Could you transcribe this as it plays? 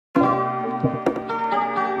We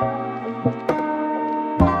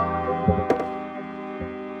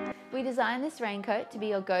designed this raincoat to be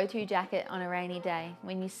your go-to jacket on a rainy day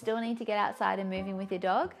when you still need to get outside and moving with your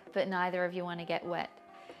dog, but neither of you want to get wet.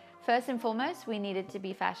 First and foremost, we needed to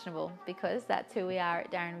be fashionable because that's who we are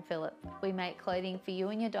at Darren Phillip. We make clothing for you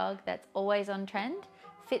and your dog that's always on trend,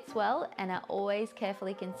 fits well, and are always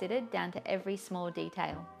carefully considered down to every small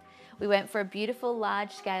detail. We went for a beautiful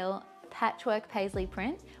large-scale patchwork paisley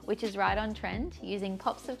print, which is right on trend, using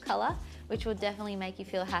pops of colour, which will definitely make you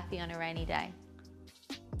feel happy on a rainy day.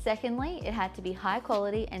 Secondly, it had to be high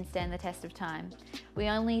quality and stand the test of time. We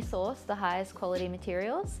only source the highest quality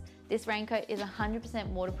materials. This raincoat is 100%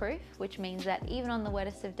 waterproof, which means that even on the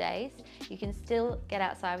wettest of days, you can still get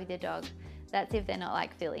outside with your dog. That's if they're not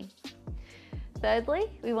like Philly. Thirdly,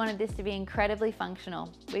 we wanted this to be incredibly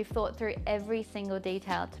functional. We've thought through every single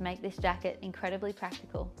detail to make this jacket incredibly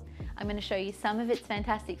practical. I'm going to show you some of its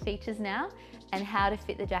fantastic features now and how to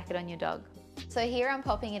fit the jacket on your dog. So here I'm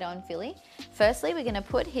popping it on Philly. Firstly, we're going to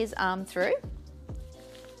put his arm through.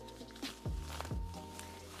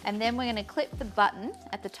 And then we're going to clip the button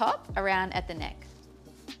at the top around at the neck.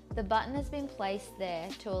 The button has been placed there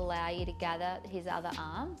to allow you to gather his other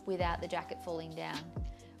arm without the jacket falling down.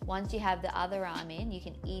 Once you have the other arm in, you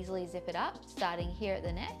can easily zip it up, starting here at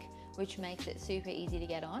the neck, which makes it super easy to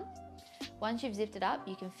get on. Once you've zipped it up,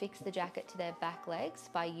 you can fix the jacket to their back legs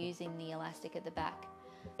by using the elastic at the back.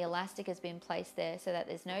 The elastic has been placed there so that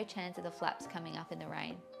there's no chance of the flaps coming up in the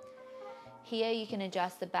rain. Here you can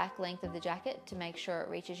adjust the back length of the jacket to make sure it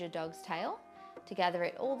reaches your dog's tail, to gather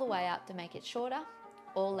it all the way up to make it shorter,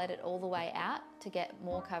 or let it all the way out to get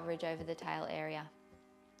more coverage over the tail area.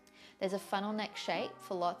 There's a funnel neck shape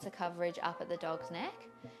for lots of coverage up at the dog's neck,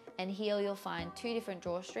 and here you'll find two different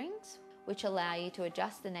drawstrings which allow you to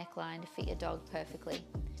adjust the neckline to fit your dog perfectly.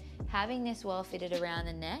 Having this well fitted around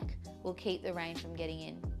the neck will keep the rain from getting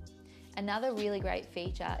in. Another really great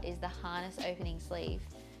feature is the harness opening sleeve.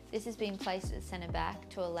 This has been placed at the centre back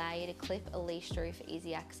to allow you to clip a leash through for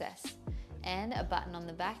easy access, and a button on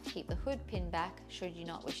the back to keep the hood pinned back should you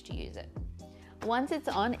not wish to use it. Once it's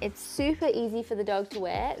on, it's super easy for the dog to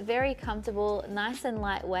wear, very comfortable, nice and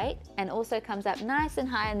lightweight, and also comes up nice and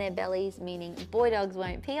high on their bellies, meaning boy dogs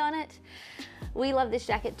won't pee on it. We love this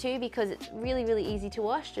jacket too because it's really, really easy to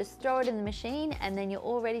wash. Just throw it in the machine and then you're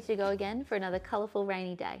all ready to go again for another colourful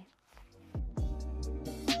rainy day.